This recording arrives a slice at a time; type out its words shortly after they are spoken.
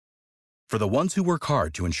For the ones who work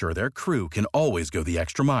hard to ensure their crew can always go the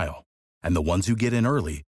extra mile, and the ones who get in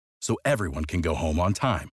early so everyone can go home on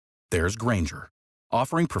time, there's Grainger,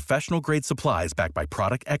 offering professional-grade supplies backed by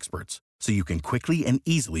product experts so you can quickly and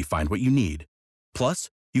easily find what you need. Plus,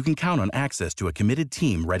 you can count on access to a committed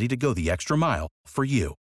team ready to go the extra mile for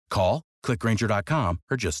you. Call, click Grainger.com,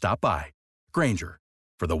 or just stop by. Grainger,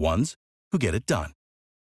 for the ones who get it done.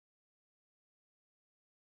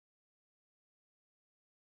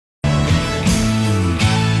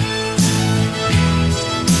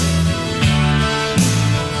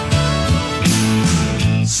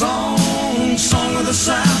 Song of the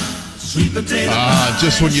South, sweet potato.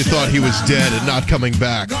 Just when you thought he was dead and not coming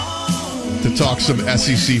back to talk some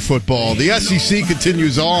SEC football. The SEC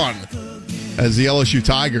continues on as the LSU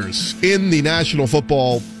Tigers in the National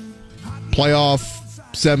Football Playoff,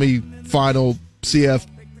 semifinal,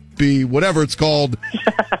 CFB, whatever it's called.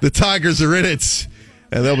 The Tigers are in it,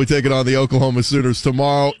 and they'll be taking on the Oklahoma Sooners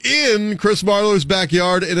tomorrow in Chris Marler's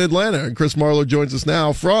backyard in Atlanta. And Chris Marler joins us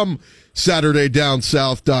now from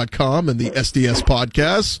SaturdayDownSouth.com and the SDS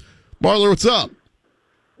podcast. Marler, what's up?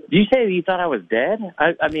 Did you say you thought I was dead?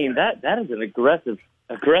 I mean, that is an aggressive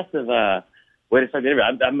way to start the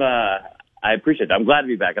interview. I appreciate that. I'm glad to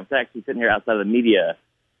be back. I'm actually sitting here outside of the media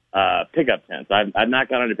pickup tent. So I've not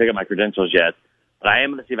gone on to pick up my credentials yet, but I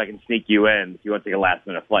am going to see if I can sneak you in if you want to take a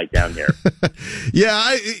last-minute flight down here. Yeah,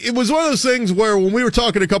 it was one of those things where when we were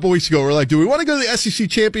talking a couple weeks ago, we're like, do we want to go to the SEC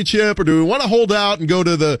championship or do we want to hold out and go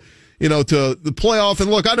to the playoff?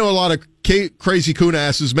 And look, I know a lot of crazy coon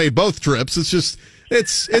asses made both trips. It's just,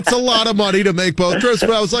 it's a lot of money to make both trips.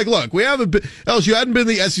 But I was like, look, we haven't been, LSU hadn't been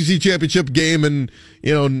in the SEC championship game in,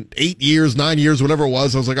 8 years, 9 years, whatever it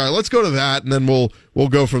was. I was like, all right, let's go to that, and then we'll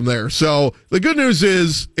go from there. So the good news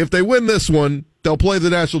is, if they win this one, they'll play the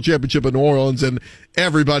national championship in New Orleans, and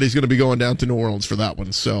everybody's going to be going down to New Orleans for that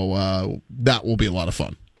one. So that will be a lot of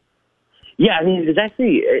fun. Yeah, I mean, it's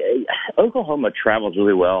actually Oklahoma travels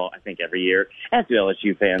really well, I think, every year, as do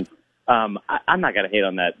LSU fans. I'm not going to hate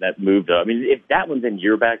on that move, though. I mean, if that one's in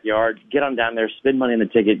your backyard, get on down there, spend money on the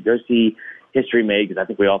ticket, go see history made, because I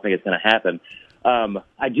think we all think it's going to happen.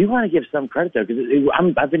 I do want to give some credit, though, because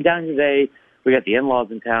I've been down here today. We got the in-laws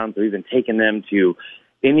in town, so we've been taking them to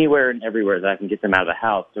anywhere and everywhere that I can get them out of the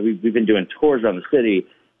house. So we've been doing tours around the city,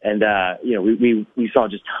 and we saw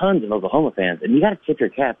just tons of Oklahoma fans. And you got to tip your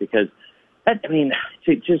cap, because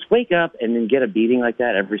to just wake up and then get a beating like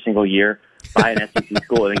that every single year by an SEC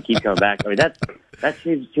school and then keep coming back. I mean, that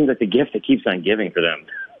seems like the gift that keeps on giving for them.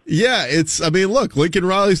 Yeah, look, Lincoln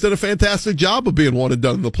Riley's done a fantastic job of being one and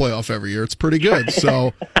done in the playoff every year. It's pretty good.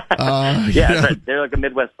 So, right. They're like a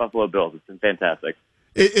Midwest Buffalo Bills. It's been fantastic.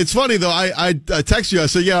 It's funny, though. I text you. I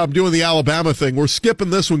said, yeah, I'm doing the Alabama thing. We're skipping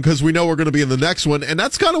this one because we know we're going to be in the next one. And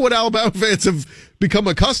that's kind of what Alabama fans have become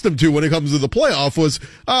accustomed to when it comes to the playoff was,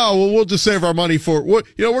 we'll just save our money for, we're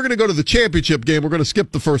going to go to the championship game. We're going to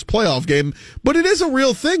skip the first playoff game. But it is a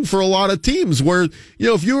real thing for a lot of teams where,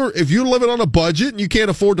 if you're living on a budget and you can't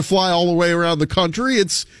afford to fly all the way around the country,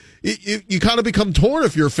 you kind of become torn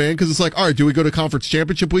if you're a fan, because it's like, all right, do we go to conference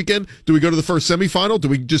championship weekend? Do we go to the first semifinal? Do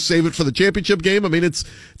we just save it for the championship game? I mean, it's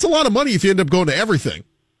a lot of money if you end up going to everything.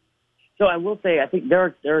 So I will say, I think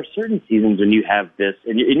there are certain seasons when you have this,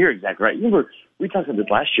 and you're exactly right. We talked about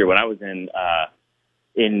this last year when I was in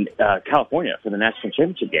California for the national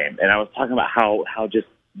championship game, and I was talking about how just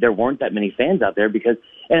there weren't that many fans out there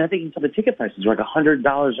and I think some of the ticket prices were like $100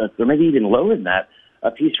 or maybe even lower than that a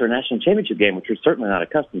piece for a national championship game, which we're certainly not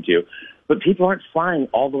accustomed to. But people aren't flying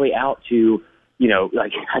all the way out to,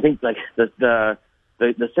 I think the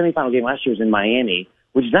semifinal game last year was in Miami,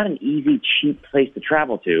 which is not an easy, cheap place to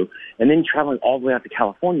travel to, and then traveling all the way out to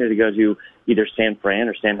California to go to either San Fran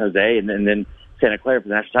or San Jose and then Santa Clara for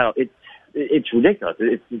the national title. It's ridiculous.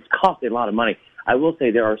 It's costing a lot of money. I will say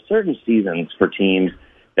there are certain seasons for teams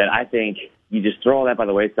that I think you just throw all that by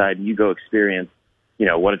the wayside and you go experience,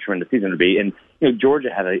 what a tremendous season to be. And, Georgia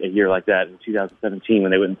had a year like that in 2017 when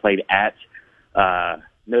they went and played at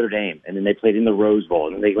Notre Dame, and then they played in the Rose Bowl,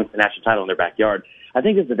 and then they went to the national title in their backyard. I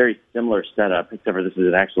think it's a very similar setup, except for this is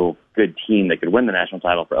an actual good team that could win the national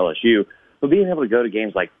title for LSU. But being able to go to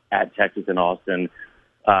games like at Texas and Austin,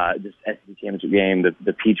 this SEC championship game,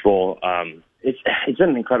 the Peach Bowl, it's been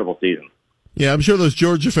an incredible season. Yeah, I'm sure those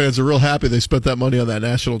Georgia fans are real happy they spent that money on that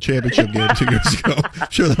national championship game 2 years ago. I'm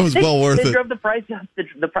sure that was well worth it. They drove the price up.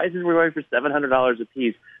 The prices were going for $700 a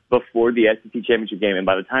piece before the SEC championship game, and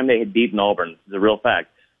by the time they had beaten Auburn, this is a real fact,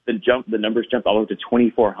 the numbers jumped all the way to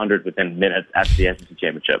 2,400 within minutes after the SEC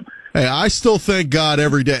championship. Hey, I still thank God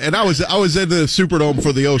every day. And I was in the Superdome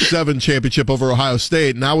for the 07 championship over Ohio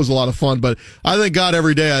State, and that was a lot of fun. But I thank God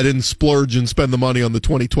every day I didn't splurge and spend the money on the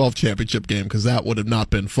 2012 championship game, because that would have not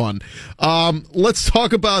been fun. Let's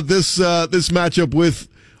talk about this matchup with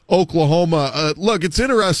Oklahoma. Look, it's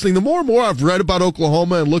interesting. The more and more I've read about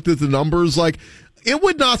Oklahoma and looked at the numbers, like, it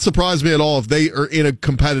would not surprise me at all if they are in a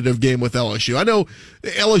competitive game with LSU. I know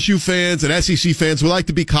LSU fans and SEC fans would like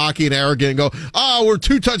to be cocky and arrogant and go, we're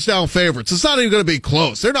 2-touchdown favorites. It's not even going to be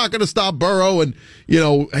close. They're not going to stop Burrow, and,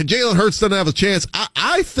 Jalen Hurts doesn't have a chance.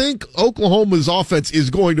 I think Oklahoma's offense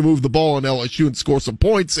is going to move the ball on LSU and score some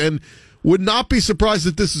points, and would not be surprised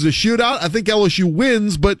if this is a shootout. I think LSU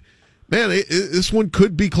wins, but, man, this one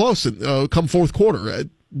could be close come fourth quarter.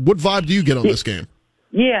 What vibe do you get on this game?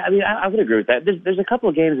 Yeah, I mean, I would agree with that. There's a couple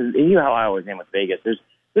of games, and you know how I always am with Vegas.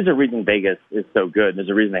 There's a reason Vegas is so good. There's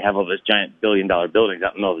a reason they have all those giant billion-dollar buildings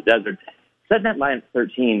out in the middle of the desert. Setting that line at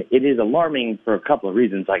 13, it is alarming for a couple of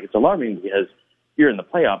reasons. Like, it's alarming because you're in the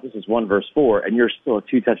playoff. This is 1 versus 4, and you're still a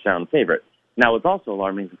 2-touchdown favorite. Now, what's also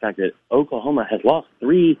alarming is the fact that Oklahoma has lost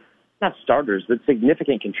 3, not starters, but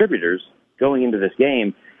significant contributors going into this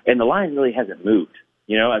game, and the line really hasn't moved.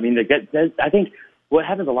 I mean, I think what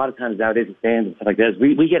happens a lot of times nowadays with fans and stuff like this,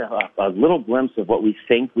 we get a little glimpse of what we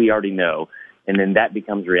think we already know, and then that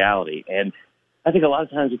becomes reality. And I think a lot of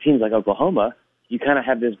times with teams like Oklahoma, you kind of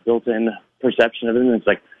have this built-in perception of it, and it's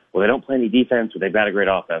like, well, they don't play any defense, but they've got a great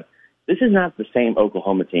offense. This is not the same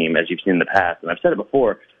Oklahoma team as you've seen in the past, and I've said it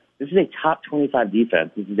before. This is a top 25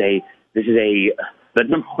 defense. This is the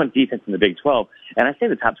number 1 defense in the Big 12, and I say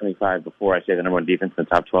the top 25 before I say the number 1 defense in the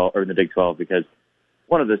top 12 or in the Big 12, because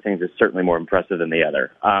one of those things is certainly more impressive than the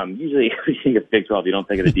other. Usually, when you think of Big 12, you don't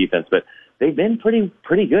think of the defense, but they've been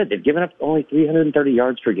pretty good. They've given up only 330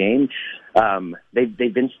 yards per game.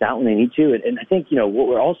 They've been stout when they need to, and I think what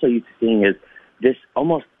we're also used to seeing is this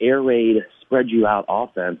almost air raid, spread you out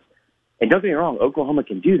offense. And don't get me wrong, Oklahoma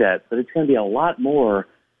can do that, but it's going to be a lot more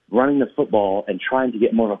running the football and trying to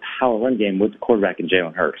get more of a power run game with the quarterback and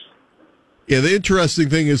Jalen Hurts. Yeah, the interesting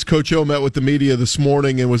thing is Coach O met with the media this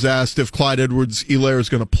morning and was asked if Clyde Edwards-Helaire is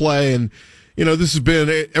going to play. And, this has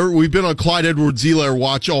been, we've been on Clyde Edwards-Helaire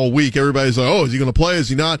watch all week. Everybody's like, is he going to play? Is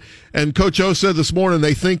he not? And Coach O said this morning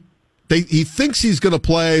he thinks he's going to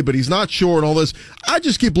play, but he's not sure and all this. I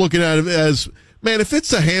just keep looking at it as, man, if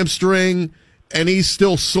it's a hamstring and he's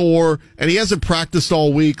still sore and he hasn't practiced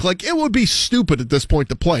all week, like, it would be stupid at this point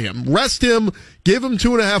to play him. Rest him, give him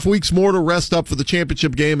 2.5 weeks more to rest up for the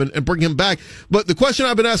championship game and bring him back. But the question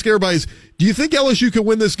I've been asking everybody is, do you think LSU can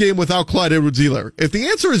win this game without Clyde Edwards-Helaire? If the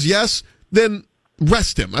answer is yes, then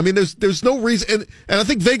rest him. I mean, there's no reason, and I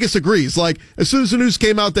think Vegas agrees. Like, as soon as the news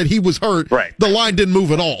came out that he was hurt, right, the line didn't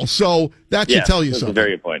move at all. So that should tell you something. That's a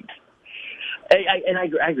very good point.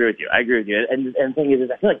 I agree with you. And the thing is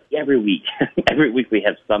I feel like every week we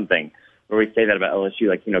have something where we say that about LSU.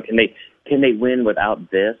 Like, can they win without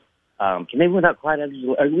this? Can they win without Clyde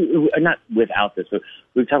Edwards-Helaire? Not without this, but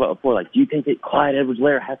we've talked about before. Like, do you think that Clyde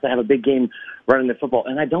Edwards-Helaire has to have a big game running the football?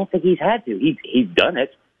 And I don't think he's had to. He's done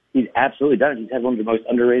it. He's absolutely done it. He's had one of the most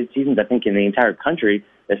underrated seasons, I think, in the entire country,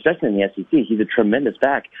 especially in the SEC. He's a tremendous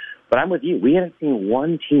back. But I'm with you. We haven't seen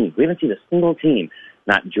one team. We haven't seen a single team.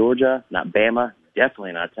 Not Georgia, not Bama,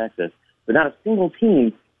 definitely not Texas, but not a single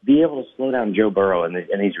team be able to slow down Joe Burrow and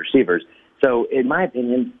these receivers. So, in my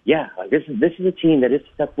opinion, this is a team that is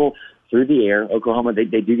susceptible through the air. Oklahoma, they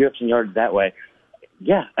do give up some yards that way.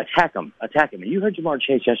 Yeah, attack them. And you heard Jamar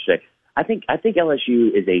Chase yesterday. I think LSU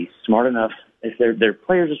is a smart enough. If their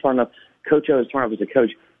players are smart enough, Coach O is smart enough as a coach.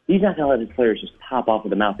 He's not going to let his players just pop off of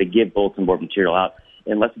the mouth and give bulletin board material out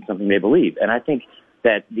unless it's something they believe. And I think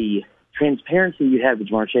that the transparency you have with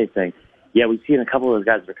Jamar Chase saying, we've seen a couple of those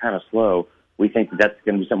guys that are kind of slow. We think that's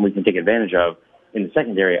going to be something we can take advantage of in the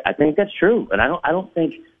secondary. I think that's true. And I don't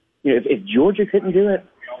think, if Georgia couldn't do it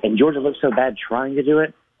and Georgia looks so bad trying to do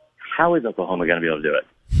it, how is Oklahoma going to be able to do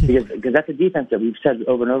it? Because that's a defense that we've said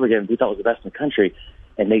over and over again we thought was the best in the country,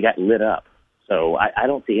 and they got lit up. So I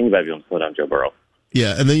don't see anybody being able to slow down Joe Burrow.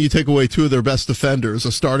 Yeah, and then you take away 2 of their best defenders,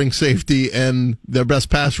 a starting safety and their best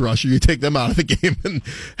pass rusher. You take them out of the game, and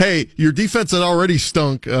hey, your defense that already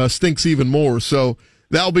stinks even more. So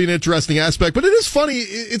that'll be an interesting aspect. But it is funny.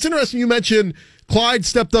 It's interesting you mentioned Clyde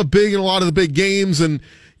stepped up big in a lot of the big games, and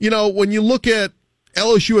when you look at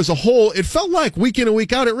LSU as a whole, it felt like week in and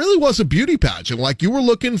week out, it really was a beauty pageant. Like, you were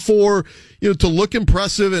looking for, to look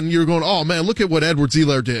impressive, and you're going, oh man, look at what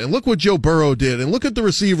Edwards-Helaire did, and look what Joe Burrow did, and look at the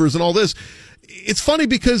receivers and all this. It's funny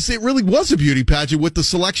because it really was a beauty pageant with the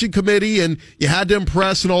selection committee, and you had to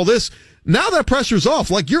impress and all this. Now that pressure's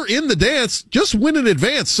off. Like, you're in the dance, just win in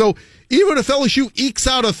advance. So even if LSU ekes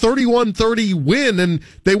out a 31-30 win and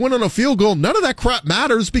they win on a field goal, none of that crap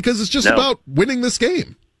matters because it's just about winning this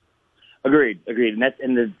game. Agreed.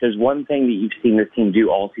 And there's one thing that you've seen this team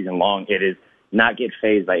do all season long. It is not get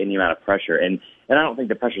fazed by any amount of pressure. And I don't think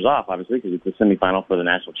the pressure's off, obviously, because it's the semifinal for the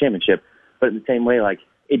national championship. But in the same way, like,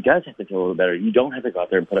 it does have to feel a little better. You don't have to go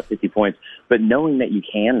out there and put up 50 points, but knowing that you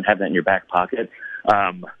can and have that in your back pocket.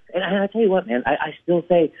 And I tell you what, man, I still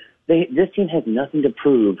say this team has nothing to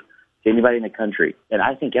prove to anybody in the country. And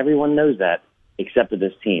I think everyone knows that except for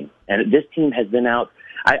this team. And this team has been out.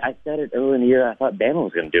 I said it earlier in the year. I thought Bama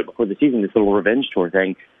was going to do it before the season, this little revenge tour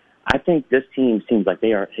thing. I think this team seems like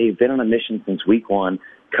they've been on a mission since week one.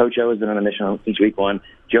 Coach O has been on a mission since week one.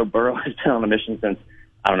 Joe Burrow has been on a mission since,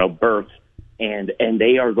 birth. And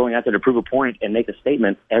they are going out there to prove a point and make a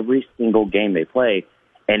statement every single game they play.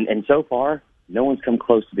 And so far, no one's come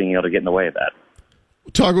close to being able to get in the way of that.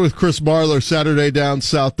 Talking with Chris Marler,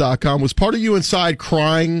 SaturdayDownSouth.com. Was part of you inside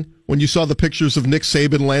crying when you saw the pictures of Nick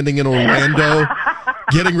Saban landing in Orlando,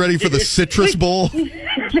 getting ready for the Citrus Bowl?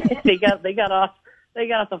 They got off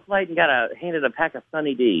the flight and handed a pack of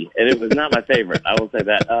Sunny D, and it was not my favorite. I will say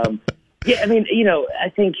that. I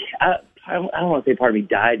think I don't want to say part of me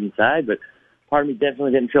died inside, but part of me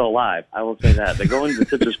definitely didn't feel alive. I will say that. The going to the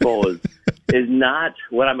Citrus Bowl is not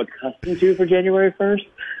what I'm accustomed to for January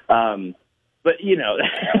 1st. But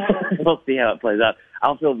we'll see how it plays out.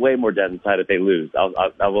 I'll feel way more dead inside if they lose.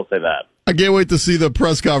 I will say that. I can't wait to see the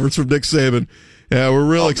press conference from Nick Saban. Yeah, we're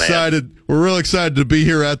real excited. Man. We're real excited to be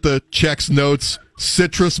here at the Checks Notes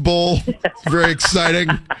Citrus Bowl. It's very exciting.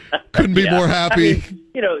 Couldn't be more happy.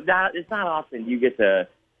 It's not often you get to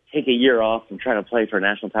take a year off from trying to play for a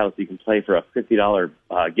national title so you can play for a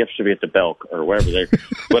 $50 gift certificate to Belk or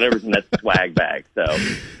whatever's in that swag bag. So.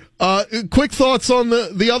 Quick thoughts on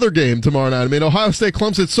the other game tomorrow night. I mean, Ohio State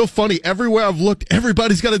Clemson, it's so funny. Everywhere I've looked,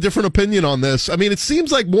 everybody's got a different opinion on this. I mean, it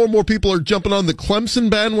seems like more and more people are jumping on the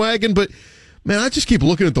Clemson bandwagon, but, man, I just keep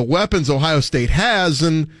looking at the weapons Ohio State has,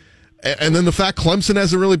 and then the fact Clemson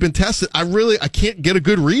hasn't really been tested. I can't get a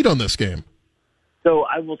good read on this game. So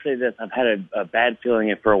I will say this. I've had a bad feeling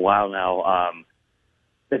it for a while now.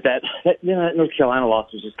 That North Carolina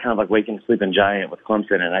loss was just kind of like waking a sleeping giant with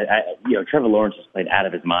Clemson. And Trevor Lawrence has played out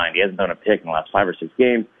of his mind. He hasn't thrown a pick in the last 5 or 6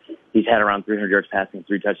 games. He's had around 300 yards passing,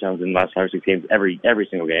 3 touchdowns in the last 5 or 6 games, every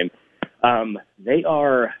single game.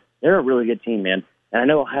 They're a really good team, man. And I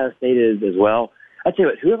know Ohio State is as well. I tell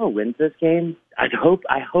you what, whoever wins this game, we just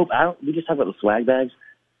talk about the swag bags.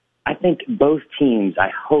 I think both teams,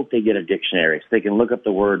 I hope they get a dictionary so they can look up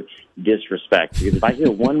the word disrespect. Because if I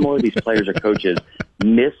hear one more of these players or coaches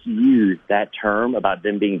misuse that term about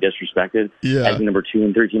them being disrespected as the number 2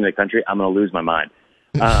 and 3 team in the country, I'm going to lose my mind.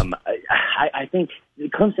 I think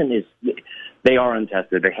Clemson they are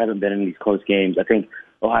untested. They haven't been in these close games. I think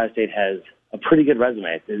Ohio State has a pretty good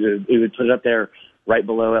resume. It would put it up there right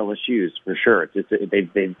below LSU's for sure. They've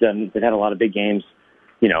had a lot of big games,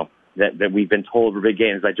 that we've been told were big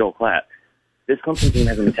games by Joel Klatt. This Clemson team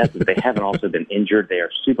hasn't been tested. They haven't also been injured. They are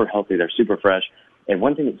super healthy. They're super fresh. And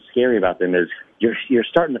one thing that's scary about them is you're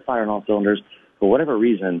starting to fire on all cylinders. For whatever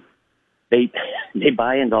reason, they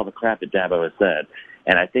buy into all the crap that Dabo has said.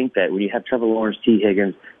 And I think that when you have Trevor Lawrence, T.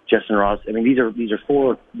 Higgins, Justin Ross, I mean, these are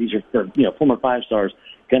former 5-stars,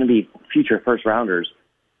 going to be future first-rounders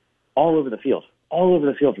all over the field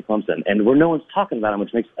for Clemson. And where no one's talking about them,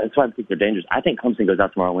 that's why I think they're dangerous. I think Clemson goes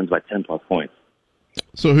out tomorrow and wins by 10+ points.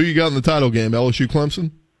 So who you got in the title game? LSU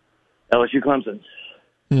Clemson? LSU Clemson.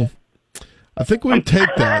 I think we take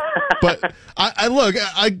that. But I look,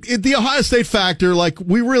 the Ohio State factor, like,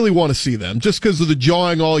 we really want to see them just because of the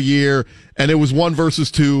jawing all year, and it was 1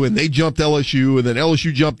 versus 2, and they jumped LSU, and then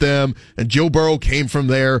LSU jumped them, and Joe Burrow came from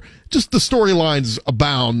there. Just the storylines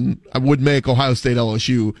abound would make Ohio State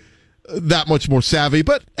LSU that much more savvy.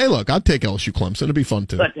 But, hey, look, I'd take LSU Clemson. It'd be fun,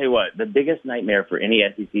 too. But I'll tell you what, the biggest nightmare for any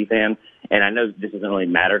SEC fan, and I know this doesn't really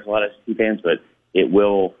matter to a lot of SEC fans, but it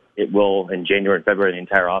will in January and February, the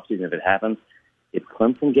entire offseason, if it happens. If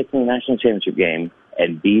Clemson gets in the national championship game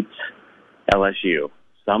and beats LSU,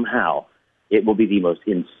 somehow it will be the most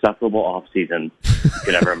insufferable offseason you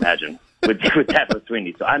could ever imagine with that between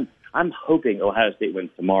you. So I'm hoping Ohio State wins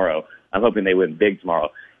tomorrow. I'm hoping they win big tomorrow.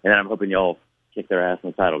 And then I'm hoping y'all kick their ass in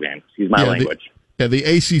the title game. Excuse my language. The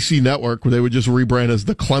ACC network, where they would just rebrand as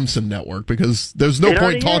the Clemson network, because there's no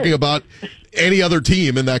point talking about any other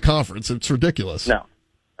team in that conference. It's ridiculous. No,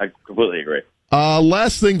 I completely agree.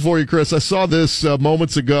 Last thing for you, Chris. I saw this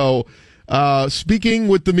moments ago. Speaking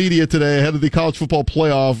with the media today ahead of the college football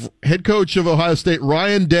playoff, head coach of Ohio State,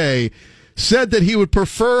 Ryan Day, said that he would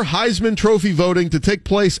prefer Heisman Trophy voting to take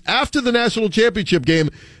place after the national championship game,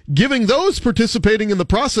 giving those participating in the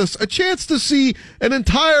process a chance to see an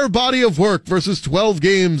entire body of work versus 12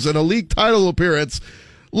 games and a league title appearance.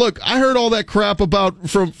 Look, I heard all that crap about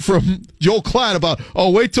from Joel Klatt about,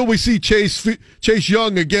 wait till we see Chase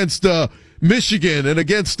Young against Michigan and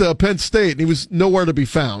against Penn State, and he was nowhere to be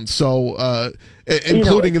found. So,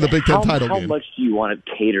 including in the Big Ten title game. How much do you want it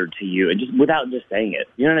catered to you, and just without just saying it?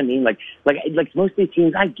 You know what I mean? Like most of these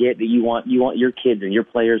teams, I get that you want your kids and your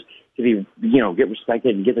players to be, get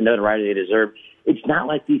respected and get the notoriety they deserve. It's not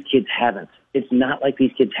like these kids haven't. It's not like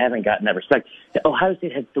these kids haven't gotten that respect. Ohio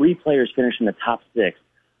State had 3 players finish in the top 6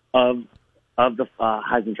 of the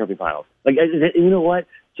Heisman Trophy finals. Like, you know what?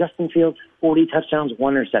 Justin Fields, 40 touchdowns,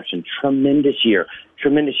 1 interception. Tremendous year.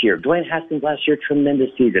 Dwayne Haskins last year, tremendous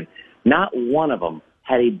season. Not one of them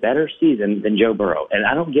had a better season than Joe Burrow. And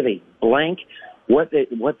I don't give a blank what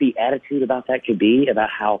the attitude about that could be, about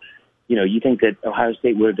how, you think that Ohio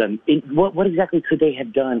State would have done. What exactly could they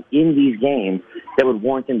have done in these games that would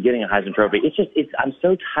warrant them getting a Heisman Trophy? I'm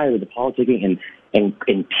so tired of the politicking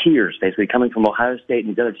and tears basically coming from Ohio State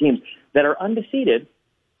and these other teams that are undefeated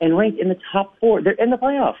and ranked in the top 4. They're in the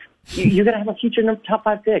playoff. You're going to have a future top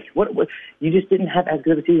 5 pick. What you just didn't have as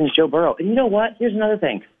good of a season as Joe Burrow. And you know what? Here's another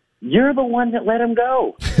thing. You're the one that let him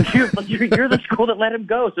go. You're the school that let him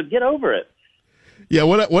go. So get over it. Yeah,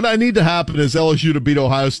 what I need to happen is LSU to beat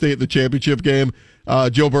Ohio State in the championship game.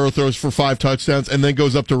 Joe Burrow throws for 5 touchdowns and then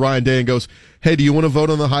goes up to Ryan Day and goes, "Hey, do you want to vote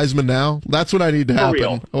on the Heisman now?" That's what I need to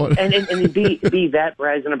happen. For real. and be that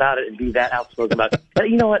brazen about it and be that outspoken about it.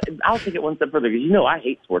 You know what? I'll take it one step further because I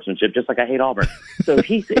hate sportsmanship just like I hate Auburn. So if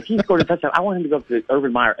he scored a touchdown, I want him to go up to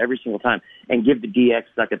Urban Meyer every single time and give the DX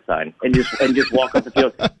suck it sign and just walk off the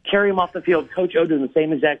field, carry him off the field. Coach O doing the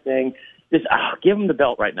same exact thing. Just give him the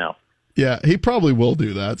belt right now. Yeah, he probably will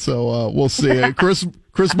do that. So we'll see. Chris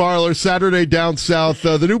Marler, Saturday Down South.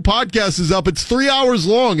 The new podcast is up. It's 3 hours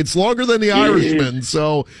long. It's longer than The Irishman.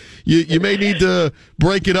 So you may need to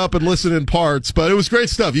break it up and listen in parts. But it was great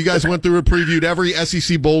stuff. You guys went through and previewed every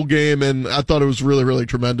SEC bowl game, and I thought it was really, really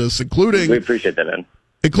tremendous, including... We appreciate that, man.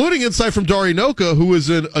 Including insight from Dari Noka, who is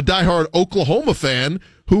a diehard Oklahoma fan,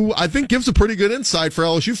 who I think gives a pretty good insight for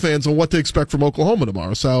LSU fans on what to expect from Oklahoma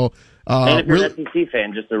tomorrow. So... and if you're an SEC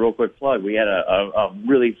fan, just a real quick plug, we had a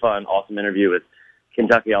really fun, awesome interview with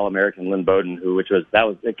Kentucky All-American Lynn Bowden,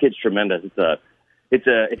 the kid's tremendous.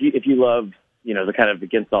 If you love, the kind of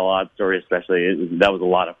against all odds story, especially, that was a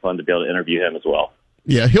lot of fun to be able to interview him as well.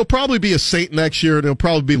 Yeah, he'll probably be a Saint next year, and he'll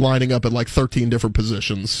probably be lining up at like 13 different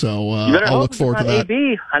positions. So I'll look forward to that.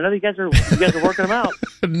 AB. I know you guys are working them out.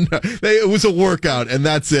 No, it was a workout, and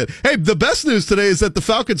that's it. Hey, the best news today is that the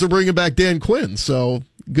Falcons are bringing back Dan Quinn. So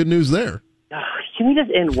good news there. Can we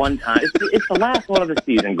just end one time? It's the last one of the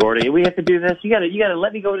season, Gordy. We have to do this. You gotta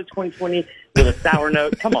let me go to 2020 with a sour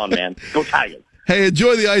note. Come on, man. Go Tigers. Hey,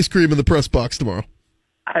 enjoy the ice cream in the press box tomorrow.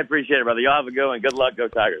 I appreciate it, brother. Y'all have a good one. Good luck. Go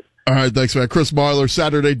Tigers. All right, thanks, man. Chris Marler,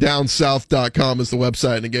 SaturdayDownSouth.com is the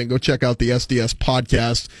website. And again, go check out the SDS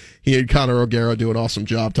podcast. He and Connor O'Gara do an awesome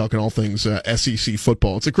job talking all things SEC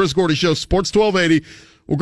football. It's a Chris Gordy Show, Sports 1280.